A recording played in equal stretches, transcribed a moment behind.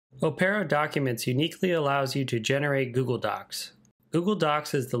Opero Documents uniquely allows you to generate Google Docs. Google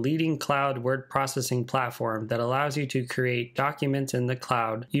Docs is the leading cloud word processing platform that allows you to create documents in the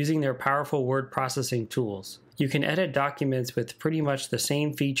cloud using their powerful word processing tools. You can edit documents with pretty much the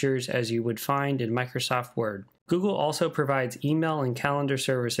same features as you would find in Microsoft Word. Google also provides email and calendar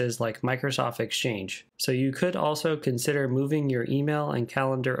services like Microsoft Exchange, so you could also consider moving your email and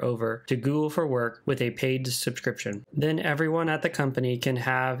calendar over to Google for Work with a paid subscription. Then everyone at the company can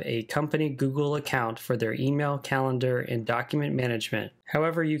have a company Google account for their email, calendar, and document management.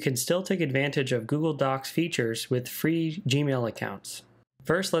 However, you can still take advantage of Google Docs features with free Gmail accounts.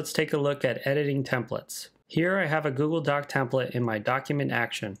 First, let's take a look at editing templates. Here I have a Google Doc template in my document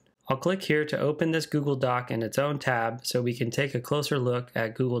action. I'll click here to open this Google Doc in its own tab so we can take a closer look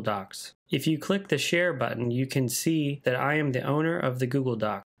at Google Docs. If you click the Share button, you can see that I am the owner of the Google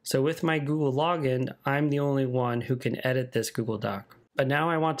Doc. So with my Google login, I'm the only one who can edit this Google Doc. But now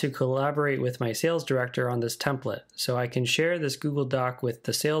I want to collaborate with my sales director on this template, so I can share this Google Doc with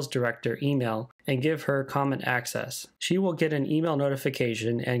the sales director email and give her comment access. She will get an email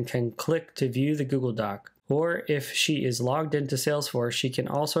notification and can click to view the Google Doc. Or if she is logged into Salesforce, she can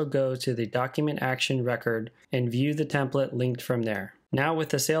also go to the document action record and view the template linked from there. Now with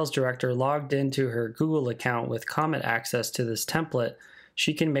the sales director logged into her Google account with comment access to this template,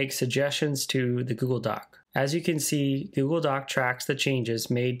 she can make suggestions to the Google Doc. As you can see, Google Doc tracks the changes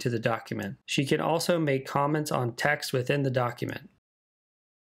made to the document. She can also make comments on text within the document.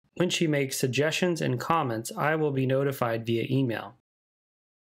 When she makes suggestions and comments, I will be notified via email.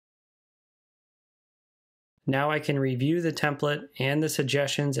 Now I can review the template and the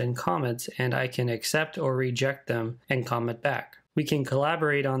suggestions and comments, and I can accept or reject them and comment back. We can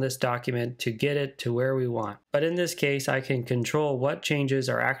collaborate on this document to get it to where we want. But in this case, I can control what changes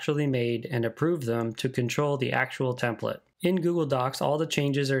are actually made and approve them to control the actual template. In Google Docs, all the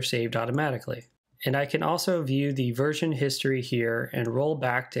changes are saved automatically. And I can also view the version history here and roll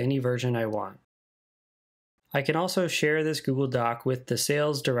back to any version I want. I can also share this Google Doc with the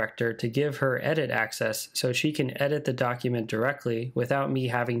sales director to give her edit access so she can edit the document directly without me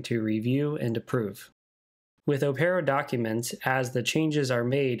having to review and approve. With Opero Documents, as the changes are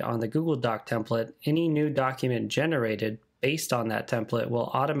made on the Google Doc template, any new document generated based on that template will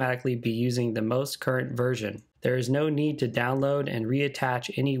automatically be using the most current version. There is no need to download and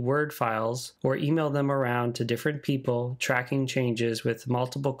reattach any Word files or email them around to different people tracking changes with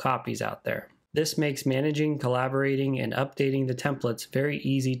multiple copies out there. This makes managing, collaborating, and updating the templates very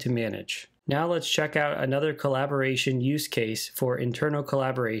easy to manage. Now let's check out another collaboration use case for internal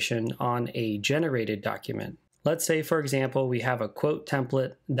collaboration on a generated document. Let's say, for example, we have a quote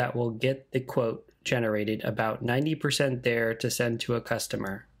template that will get the quote generated about 90% there to send to a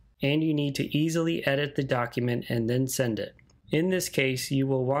customer. And you need to easily edit the document and then send it. In this case, you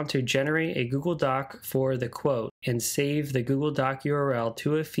will want to generate a Google Doc for the quote and save the Google Doc URL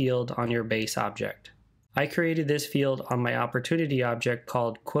to a field on your base object. I created this field on my opportunity object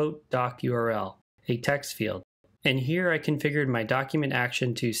called Quote Doc URL, a text field. And here I configured my document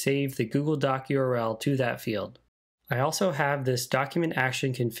action to save the Google Doc URL to that field. I also have this document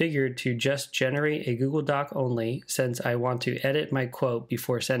action configured to just generate a Google Doc only since I want to edit my quote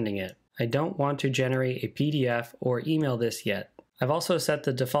before sending it. I don't want to generate a PDF or email this yet. I've also set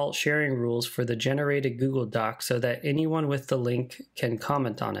the default sharing rules for the generated Google Doc so that anyone with the link can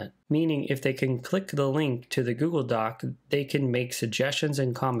comment on it. Meaning if they can click the link to the Google Doc, they can make suggestions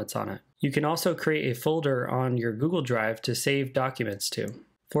and comments on it. You can also create a folder on your Google Drive to save documents to.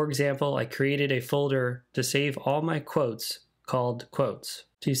 For example, I created a folder to save all my quotes called Quotes.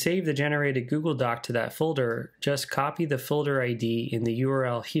 To save the generated Google Doc to that folder, just copy the folder ID in the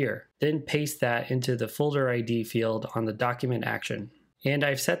URL here, then paste that into the folder ID field on the document action. And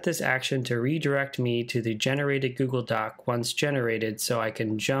I've set this action to redirect me to the generated Google Doc once generated so I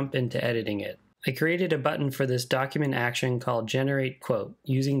can jump into editing it. I created a button for this document action called Generate Quote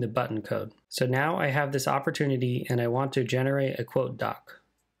using the button code. So now I have this opportunity and I want to generate a quote doc.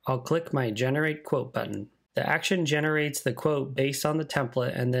 I'll click my Generate Quote button. The action generates the quote based on the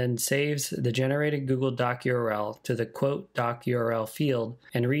template and then saves the generated Google Doc URL to the Quote Doc URL field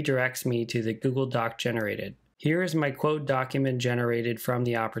and redirects me to the Google Doc generated. Here is my quote document generated from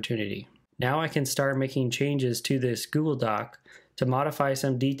the opportunity. Now I can start making changes to this Google Doc to modify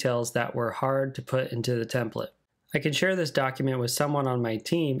some details that were hard to put into the template. I can share this document with someone on my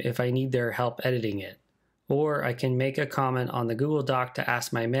team if I need their help editing it. Or I can make a comment on the Google Doc to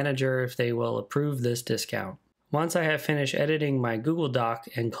ask my manager if they will approve this discount. Once I have finished editing my Google Doc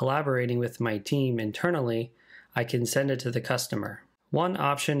and collaborating with my team internally, I can send it to the customer. One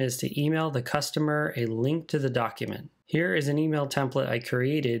option is to email the customer a link to the document. Here is an email template I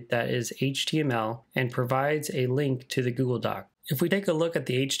created that is HTML and provides a link to the Google Doc. If we take a look at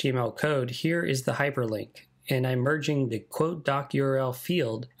the HTML code, here is the hyperlink, and I'm merging the quote doc URL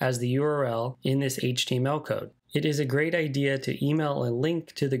field as the URL in this HTML code. It is a great idea to email a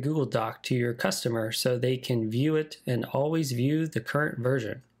link to the Google Doc to your customer so they can view it and always view the current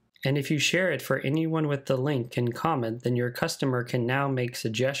version. And if you share it for anyone with the link and comment, then your customer can now make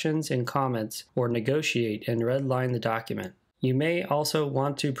suggestions and comments or negotiate and redline the document. You may also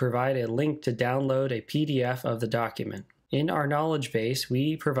want to provide a link to download a PDF of the document. In our knowledge base,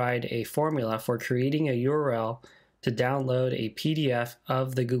 we provide a formula for creating a URL to download a PDF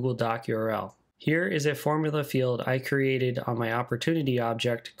of the Google Doc URL. Here is a formula field I created on my opportunity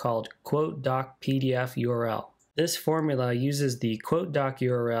object called quote doc PDF URL. This formula uses the quote doc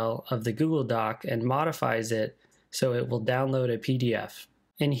URL of the Google Doc and modifies it so it will download a PDF.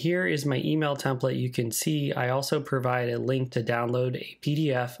 And here is my email template. You can see I also provide a link to download a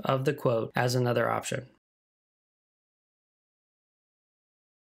PDF of the quote as another option.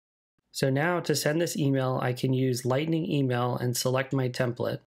 So now to send this email, I can use Lightning Email and select my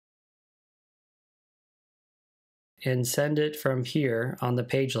template and send it from here on the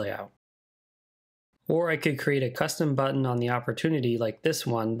page layout. Or I could create a custom button on the opportunity like this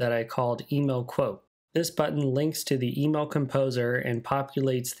one that I called Email Quote. This button links to the email composer and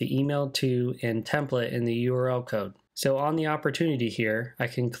populates the email to and template in the URL code. So on the opportunity here, I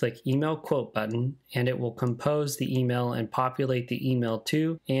can click Email Quote button and it will compose the email and populate the email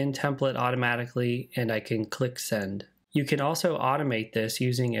to and template automatically, and I can click Send. You can also automate this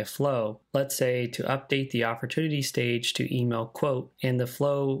using a flow, let's say to update the opportunity stage to email quote, and the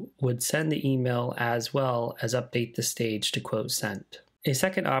flow would send the email as well as update the stage to quote sent. A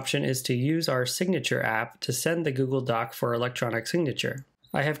second option is to use our Signature app to send the Google Doc for electronic signature.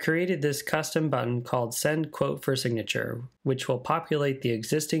 I have created this custom button called Send Quote for Signature, which will populate the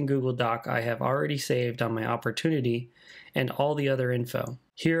existing Google Doc I have already saved on my opportunity and all the other info.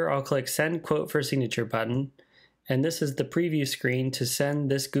 Here I'll click Send Quote for Signature button, and this is the preview screen to send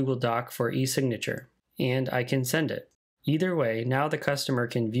this Google Doc for eSignature, and I can send it. Either way, now the customer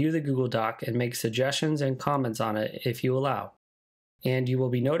can view the Google Doc and make suggestions and comments on it if you allow. And you will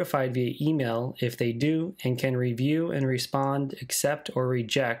be notified via email if they do and can review and respond, accept or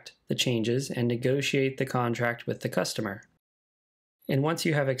reject the changes, and negotiate the contract with the customer. And once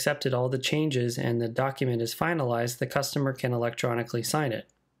you have accepted all the changes and the document is finalized, the customer can electronically sign it.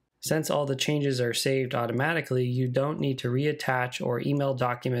 Since all the changes are saved automatically, you don't need to reattach or email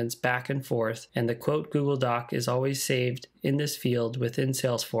documents back and forth, and the quote Google Doc is always saved in this field within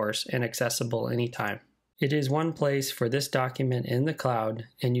Salesforce and accessible anytime. It is one place for this document in the cloud,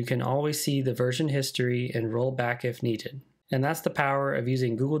 and you can always see the version history and roll back if needed. And that's the power of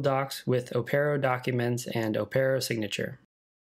using Google Docs with Opero Documents and Opero Signature.